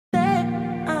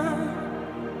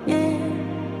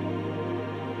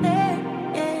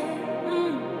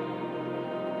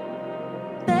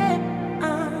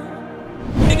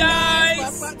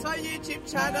my YouTube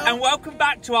channel. And welcome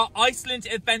back to our Iceland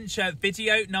adventure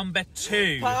video number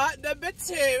 2. Part number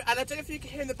 2, and I don't know if you can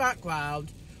hear in the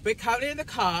background. We're currently in the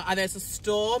car and there's a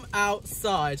storm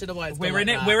outside. I don't know why it's We're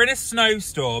in a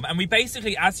snowstorm, and we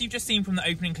basically, as you've just seen from the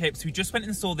opening clips, we just went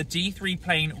and saw the D3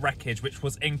 plane wreckage, which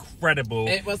was incredible.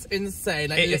 It was insane.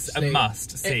 Like, it is a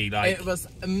must see. It was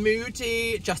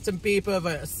moody. Justin Bieber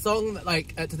wrote a song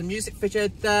that to the music video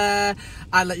there,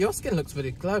 and like your skin looks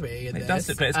really glowy. It does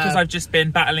look glowy. It's because I've just been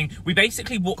battling. We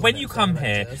basically, when you come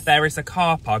here, there is a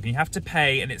car park and you have to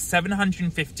pay, and it's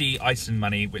 750 Iceland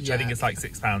money, which I think is like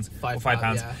 £6 or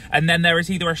 £5. Yeah. And then there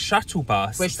is either a shuttle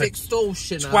bus, which is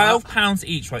extortionate, £12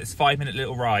 each, right? It's a 5-minute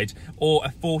little ride, or a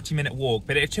 40-minute walk.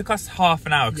 But it took us half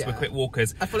an hour because we're quick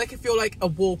walkers. I feel like if you're like a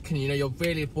walking, you know, you're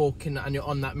really walking and you're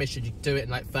on that mission, you do it in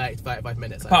like 30 to 35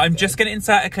 minutes. But I'm just going to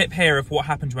insert a clip here of what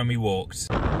happened when we walked.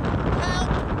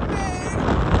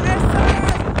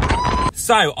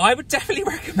 So, I would definitely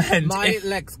recommend... My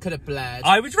legs could have bled.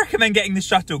 I would recommend getting the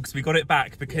shuttle because we got it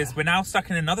back, because we're now stuck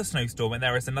in another snowstorm and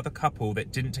there is another couple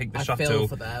that didn't take the shuttle. I feel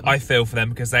for them. I feel for them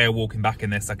because they are walking back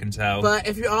in this, I can tell. But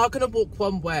if you are going to walk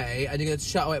one way and you're going to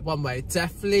shuttle it one way,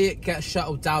 definitely get a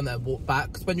shuttle down there and walk back,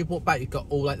 because when you walk back, you've got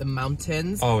all like the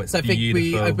mountains. Oh, it's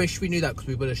beautiful. I wish we knew that, because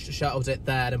we would have shuttled it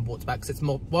there and walked back, because it's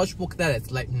more, whilst you walk there, it's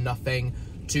like nothing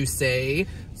to see.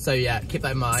 So yeah, keep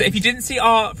that in mind. So if you didn't see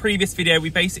our previous video, we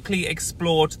basically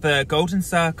explored the Golden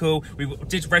Circle, we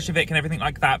did Reykjavik and everything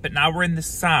like that, but now we're in the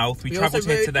south. We travelled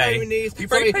here today.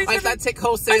 Icelandic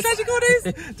horses. Icelandic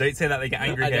horses. Don't say that, they get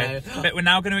angry here. But we're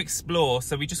now going to explore,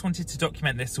 so we just wanted to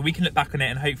document this so we can look back on it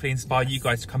and hopefully inspire you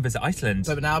guys to come visit Iceland.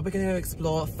 So now we're going to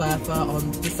explore further on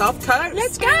the south coast.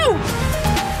 Let's go!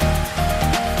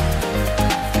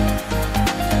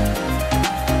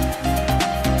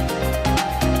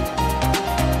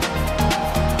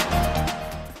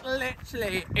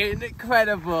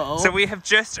 Incredible. So we have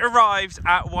just arrived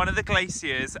at one of the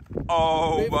glaciers.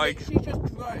 Oh my god. We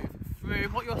just drove through.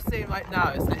 What you're seeing right now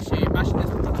is literally, imagine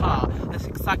this with the car. That's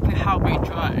exactly how we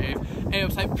drove. It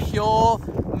was like pure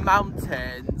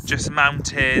mountains. Just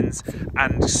mountains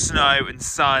and snow and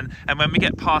sun. And when we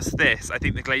get past this, I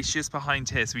think the glacier's behind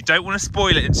here. So we don't want to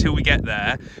spoil it until we get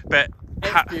there. But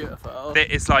it's beautiful.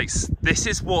 It's like, this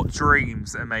is what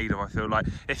dreams are made of, I feel like.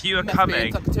 If you are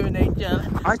coming... Must be talking to an angel.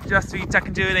 I just be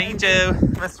talking to an angel.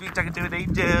 Must be talking to an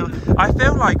angel. I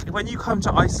feel like when you come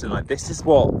to Iceland, like, this is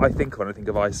what I think when I think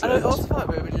of Iceland. And I also feel like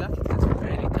we're really lucky because we're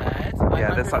really dead. Like,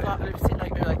 yeah, there's like... We've seen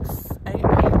like maybe like 8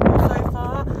 people so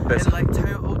far. There's in like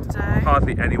total today.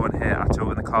 Hardly anyone here at all,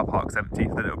 and the car park's empty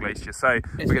for the little glacier. So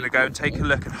we're going to go and take a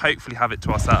look and hopefully have it to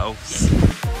ourselves.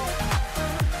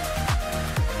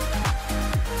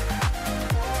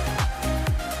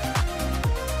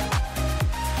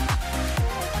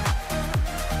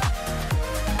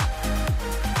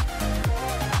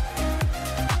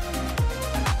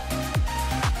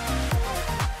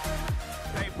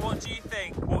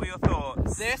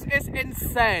 This is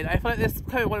insane. I feel like this is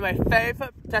probably one of my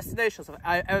favourite destinations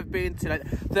I've ever been to. Like,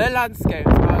 the landscapes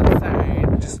are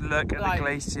insane. Just look at the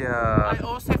glacier. I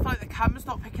also feel like the camera's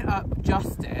not picking up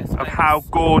justice of how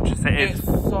gorgeous it is. It's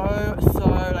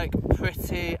so like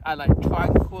pretty and like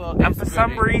tranquil. And for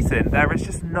some reason, there is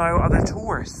just no other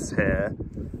tourists here.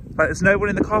 Like, there's no one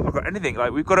in the car park or anything.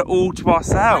 Like, we've got it all to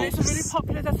ourselves. And it's a really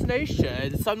popular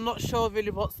destination, so I'm not sure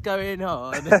really what's going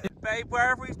on. Babe, where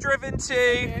have we driven to?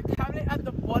 We're currently at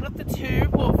one of the 2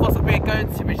 waterfalls that we're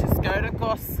going to, which is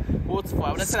Skógafoss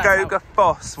waterfall.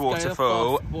 Skógafoss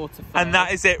waterfall. And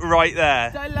that is it right there.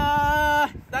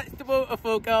 That's the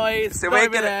waterfall, guys. So we're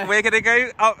gonna go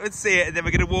up and see it, and then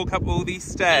we're gonna walk up all these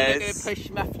stairs. We're gonna push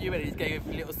Matthew and he's going for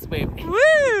a little swim.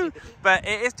 Woo! But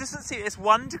doesn't seem, it's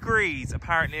 1 degree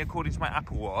apparently, according to my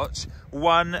Apple Watch.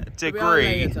 1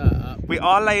 degree. We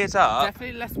are layered up.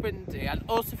 Definitely less windy, and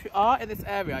also if you are in this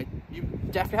area, you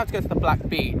definitely have to go to the Black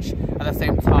Beach at the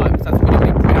same time, so that's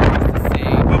really big to see.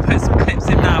 We'll put some clips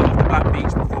in now of the Black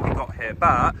Beach before we got here,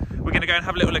 but we're going to go and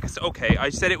have a little look. Okay, I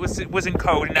said it wasn't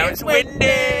cold, and now it's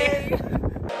windy.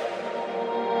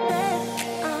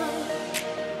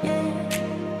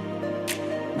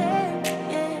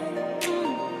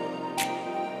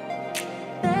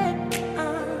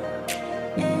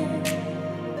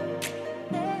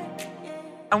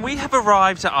 And we have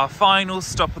arrived at our final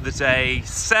stop of the day,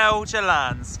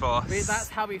 Seljalandsfoss. That's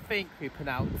how we think we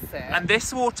pronounce it. And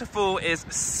this waterfall is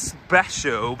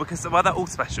special because, well, they're all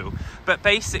special, but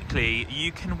basically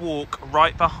you can walk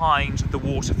right behind the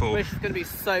waterfall. Which is going to be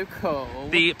so cool.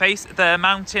 The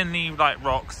mountain, the like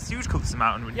rocks, you would call this a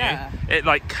mountain, wouldn't you? It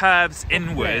like curves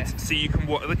inward, so you can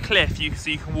walk the cliff, so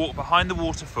you can walk behind the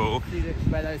waterfall. See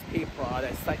where those people are,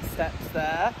 there's like steps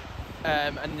there.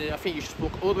 and then I think you should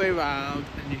walk all the way around,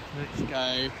 and you can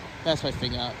literally go. There's my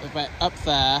finger. Up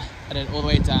there, and then all the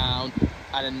way down,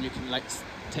 and then you can like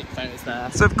take photos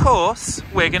there. So of course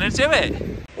we're gonna do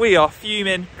it. We are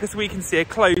fuming because we can see a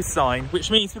closed sign, which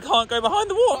means we can't go behind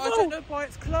the waterfall. I don't know why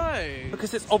it's closed.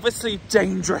 Because it's obviously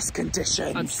dangerous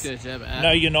conditions. I'm just gonna do it.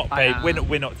 No, you're not, babe. We're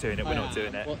not doing it. We're not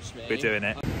doing it. Watch me. We're doing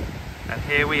it. And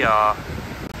here we are.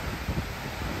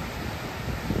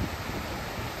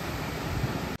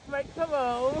 Break the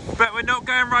rules. But we're not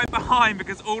going right behind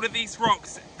because all of these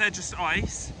rocks, they're just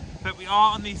ice. But we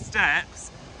are on these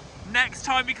steps. Next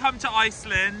time we come to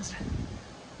Iceland,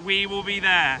 we will be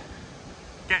there,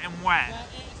 getting wet. Yeah,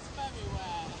 it's very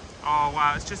wet. Oh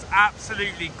wow, it's just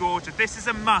absolutely gorgeous. This is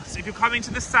a must. If you're coming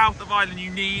to the south of Iceland,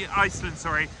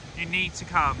 you need to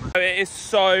come. It is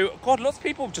so, God, lots of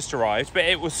people have just arrived, but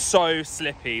it was so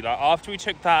slippy. Like after we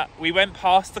took that, we went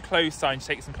past the closed sign to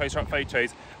take some closer up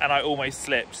photos and I almost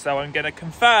slipped. So I'm gonna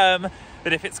confirm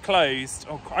that if it's closed,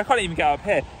 oh, I can't even get up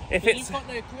here. If you've got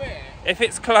no grip. If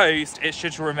it's closed, it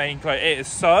should remain closed. It is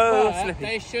so slippy.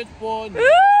 They should warn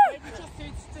you. Maybe just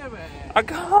need to do it. I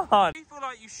can't. I feel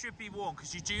like you should be warned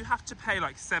because you do have to pay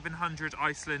like 700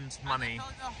 Iceland money.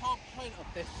 And the whole point of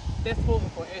this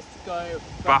waterfall is to go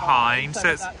behind. So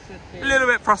it's a little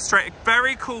bit frustrating.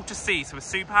 Very cool to see. So we're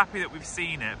super happy that we've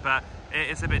seen it, but it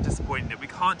is a bit disappointing that we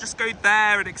can't just go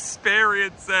there and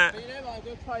experience it. But you know what, I'm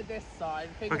going to try this side.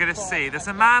 We're going to see. There's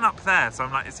a man up there, so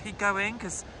I'm like, is he going?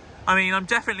 Because, I mean, I'm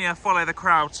definitely a follow the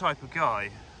crowd type of guy.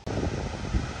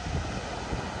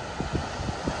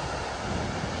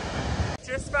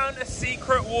 Just found a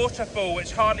secret waterfall,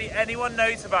 which hardly anyone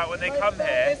knows about when they come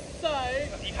here.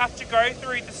 You have to go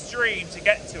through the stream to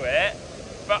get to it.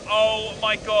 But, oh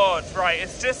my God, right,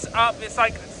 it's just up, it's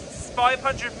like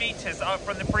 500 meters up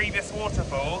from the previous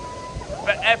waterfall,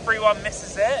 but everyone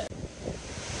misses it.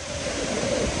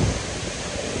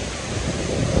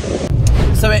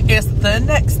 So it is the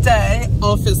next day,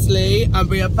 obviously, and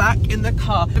we are back in the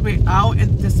car. We're out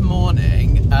this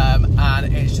morning,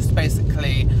 and it's just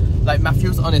basically like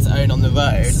Matthew's on his own on the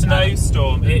road.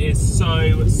 Snowstorm. It is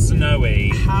so snowy.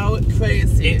 How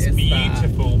crazy is that? It's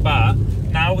beautiful, but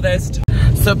now there's.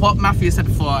 So what Matthew said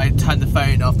before I turned the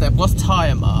phone off, there was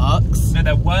tyre marks. No,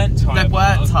 there weren't tyre marks. There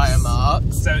weren't tyre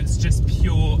marks. So it's just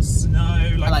pure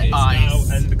snow, like it's ice.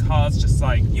 Now, and the car's just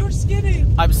like, you're skinny.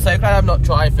 I'm so glad I'm not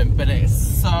driving, but it's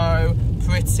so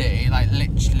pretty, like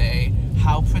literally.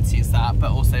 How pretty is that?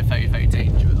 But also very, very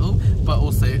dangerous. But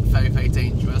also very, very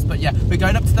dangerous. But yeah, we're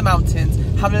going up to the mountains,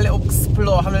 having a little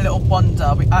explore, having a little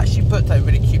wander. We actually booked a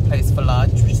really cute place for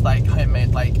lunch, which is like homemade,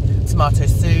 like tomato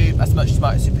soup, as much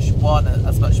tomato soup as you want, and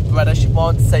as much bread as you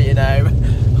want. So you know,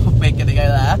 we're gonna go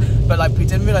there. But like, we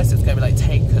didn't realise it was gonna be like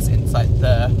take us inside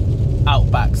the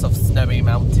outbacks of snowy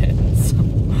mountains.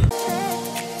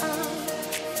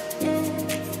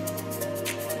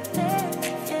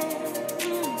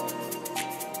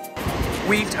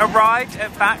 We've arrived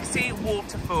at Backsea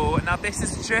Waterfall. Now this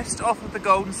is just off of the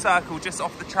Golden Circle, just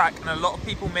off the track, and a lot of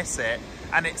people miss it.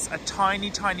 And it's a tiny,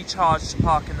 tiny charge to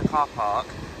park in the car park.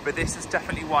 But this is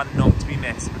definitely one not to be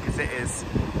missed because it is,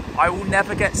 I will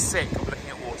never get sick of looking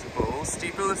at waterfalls. Do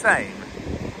you feel the same?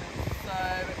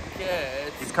 So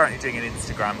good. He's currently doing an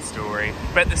Instagram story.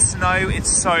 But the snow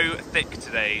is so thick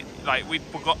today. Like we've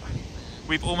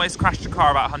almost crashed the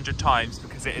car about 100 times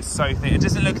because it is so thick. It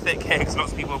doesn't look thick here because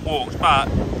lots of people have walked, but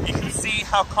you can see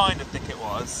how kind of thick it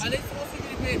was. And it's also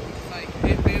really weird because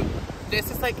like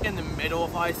this is like in the middle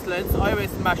of Iceland, so I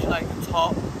always imagine like the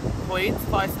top points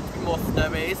of Iceland to be more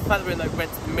snowy. So the fact that we're like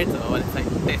the middle and it's like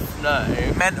this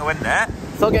snow. Mental, isn't it?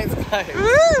 It's all getting close.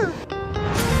 Woo!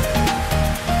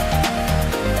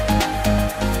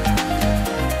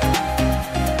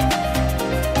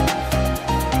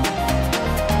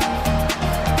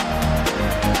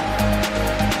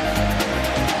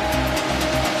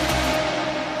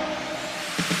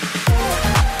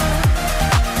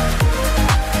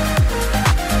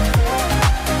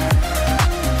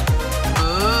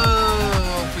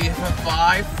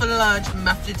 For lunch,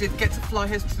 Matthew did get to fly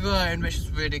his drone, which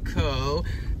is really cool.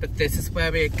 But this is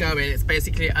where we're going. It's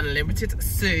basically unlimited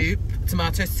soup,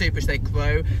 tomato soup, which they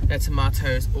grow their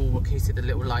tomatoes. Oh, can you see the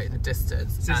little light in the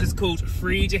distance? So this is called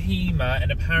Hraunalaug,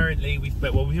 and apparently we've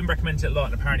been recommending it a lot,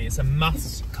 and apparently it's a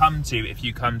must come to if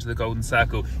you come to the Golden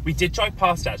Circle. We did drive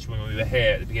past actually when we were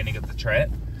here at the beginning of the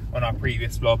trip on our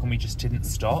previous vlog, and we just didn't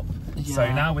stop. Yeah.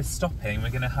 So now we're stopping. We're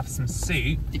gonna have some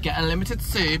soup. You get unlimited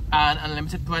soup and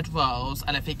unlimited bread rolls,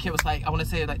 and I think it was like, I want to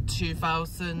say like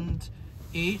 2,000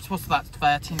 each. What's that?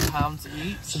 £13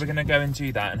 each. So we're gonna go and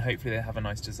do that, and hopefully they have a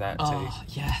nice dessert too. Oh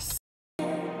yes.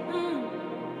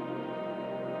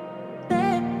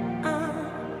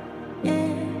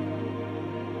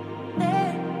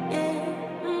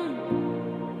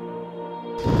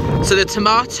 So the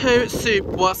tomato soup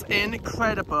was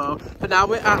incredible, but now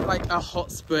we're at like a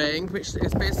hot spring, which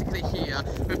is basically here.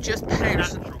 We've just paid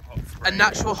a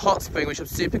natural hot spring, which I'm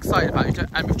super excited about,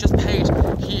 and we've just paid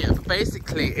here, but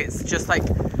basically it's just like,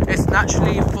 it's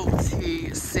naturally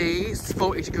 40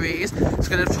 degrees, so we're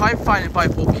going to try and find it by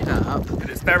walking up. And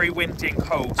it's very windy and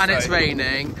cold. And so it's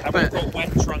raining. And we've got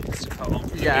wet trunks to come on.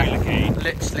 Yeah,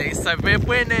 literally, so we're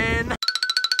winning.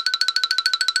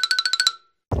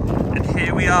 And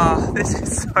here we are. This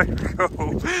is so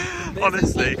cool.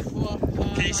 Honestly.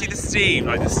 Can you see the steam?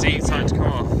 Like the steam's starting to come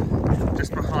off.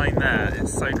 Just behind there.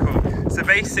 It's so cool. So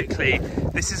basically,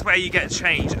 this is where you get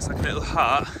changed. It's like a little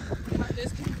hut.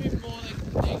 This could be more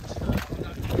like nature.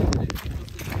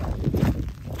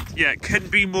 Yeah, it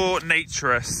couldn't be more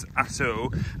naturous at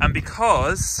all. And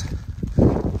because...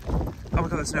 Oh my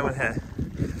god, there's no one here.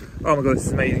 Oh my god, this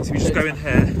is amazing. So we just go in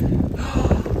here.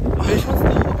 Which one's the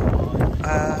other one?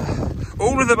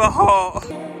 All of them are hot.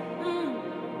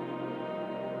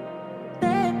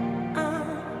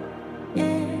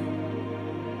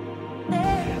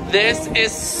 This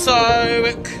is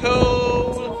so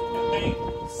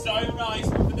cool. So nice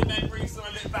for the memories when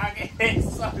I look back.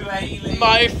 It's so alien.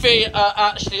 My feet are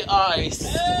actually ice.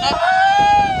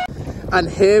 And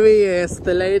here he is,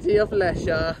 the Lady of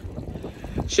Leisure,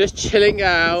 just chilling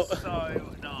out.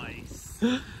 So nice.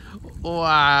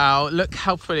 Wow, look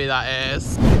how pretty that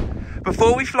is.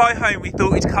 Before we fly home, we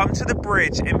thought we'd come to the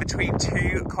bridge in between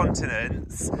two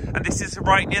continents, and this is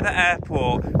right near the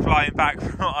airport flying back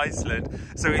from Iceland.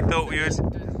 So we thought we would...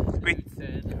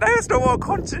 No, it's not what a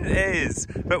continent is,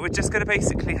 but we're just going to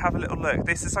basically have a little look.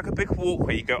 This is like a big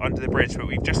walkway, you go under the bridge, but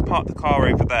we've just parked the car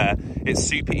over there. It's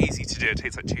super easy to do, it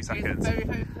takes like 2 seconds. It's very,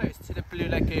 very close to the Blue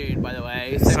Lagoon, by the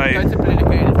way. So if we go to Blue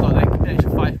Lagoon, it's got like an extra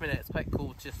 5 minutes, quite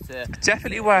cool just to...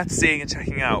 Definitely worth seeing and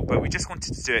checking out, but we just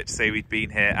wanted to do it to say we'd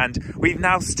been here, and we've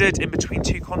now stood in between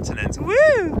two continents.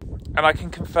 Woo! And I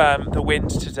can confirm the wind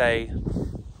today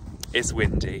is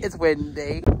windy. It's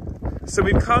windy. So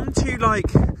we've come to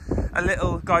like a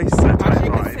little geyser. As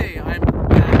you can see, I'm...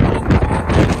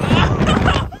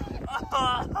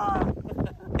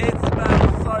 It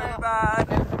smells so bad.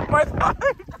 My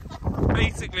phone.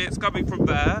 Basically, it's coming from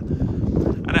there,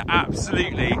 and it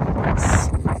absolutely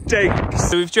stinks.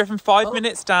 So we've driven 5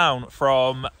 minutes down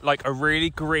from like a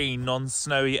really green,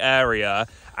 non-snowy area,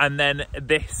 and then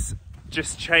this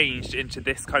just changed into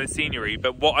this kind of scenery.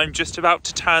 But what I'm just about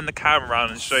to turn the camera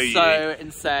around and show you. So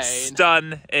insane.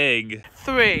 Stunning.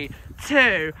 3,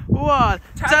 2, 1.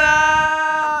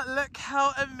 Ta-da! Look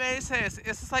how amazing it is.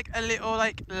 It's just like a little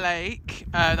like lake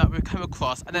that we've come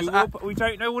across, and we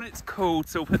don't know what it's called,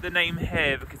 so we'll put the name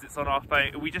here because it's on our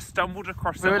phone. We just stumbled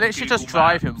across it. We were literally just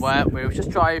driving, weren't we? We were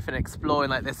just driving, exploring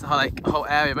like this whole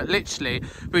area, but literally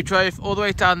we drove all the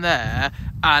way down there,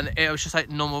 and it was just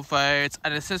like normal roads,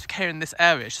 and as soon as we came in this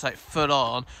area, it's just like full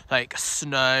on like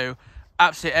snow,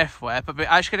 absolutely everywhere. But we're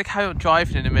actually going to carry on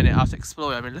driving in a minute after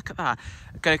exploring. I mean, look at that.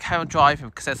 We're going to carry on driving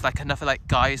because there's like another like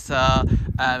geyser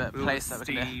place that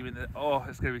we're going to... Oh,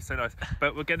 it's going to be so nice.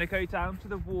 But we're going to go down to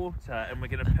the water, and we're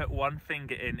going to put one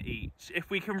finger in each, if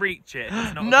we can reach it.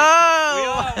 It's not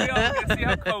No! We are going to see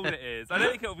how cold it is. I don't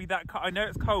think it'll be that cold. I know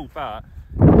it's cold, but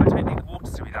I don't think the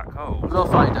water's going to be that cold. We'll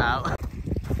find out.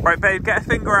 Right, babe, get a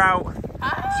finger out.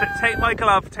 Take my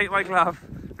glove, take my glove.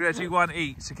 We're going to do one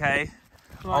each, okay?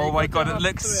 Oh my god, it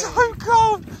looks so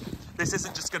cold! This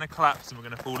isn't just going to collapse and we're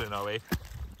going to fall in, are we?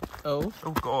 Oh.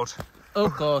 Oh god. Oh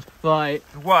god. Right.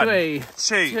 1, 3,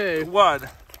 2, 1.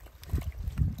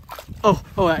 Oh,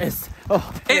 that is...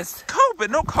 Oh, it's cold, but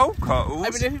not cold. I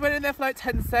mean, if you went in there for like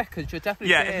 10 seconds, you're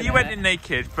definitely... Yeah, if you went in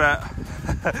naked, but...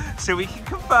 So we can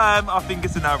confirm our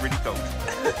fingers are now really cold.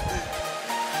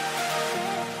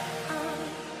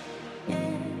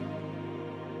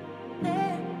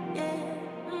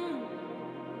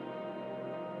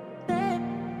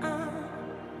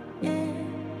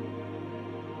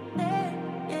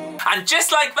 And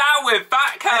just like that, we're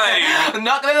back home. I'm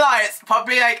not gonna lie, it's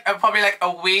probably like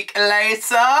a week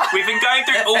later. We've been going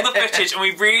through all the footage, and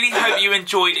we really hope you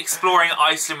enjoyed exploring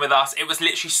Iceland with us. It was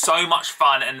literally so much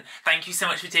fun, and thank you so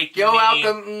much for taking You're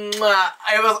welcome. It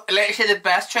was literally the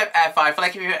best trip ever. I feel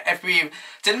like if we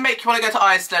didn't make you want to go to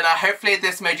Iceland, hopefully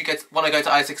this made you want to go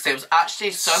to Iceland, because it was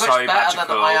actually so much better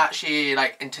than I actually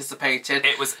like anticipated.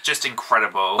 It was just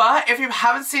incredible. But if you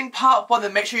haven't seen part 1,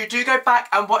 then make sure you do go back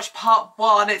and watch part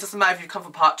 1. It doesn't matter if you've come for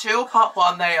part 2 or part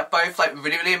 1. They are both like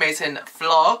really, really amazing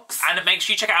vlogs. And make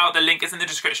sure you check it out. The link is in the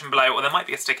description below, or there might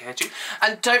be a sticker here too.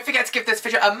 And don't forget to give this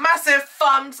video a massive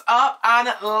thumbs up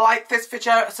and like this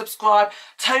video, subscribe,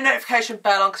 turn notification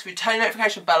bell on, because if you turn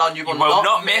notification bell on, you will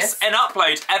not miss an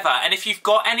upload ever. And if you've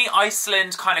got any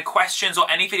Iceland kind of questions or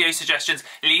any video suggestions,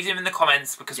 leave them in the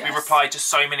comments, because we reply to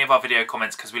so many of our video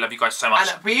comments because we love you guys so much.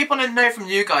 And we want to know from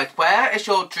you guys, where is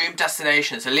your dream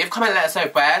destination? So leave a comment and let us know,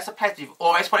 where's the place you've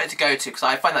always wanted to go to, because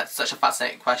I find that such a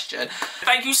fascinating question.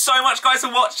 Thank you so much guys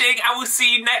for watching, and we'll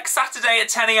see you next Saturday at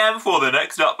 10 AM for the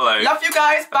next upload. Love you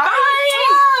guys, bye!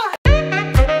 Bye.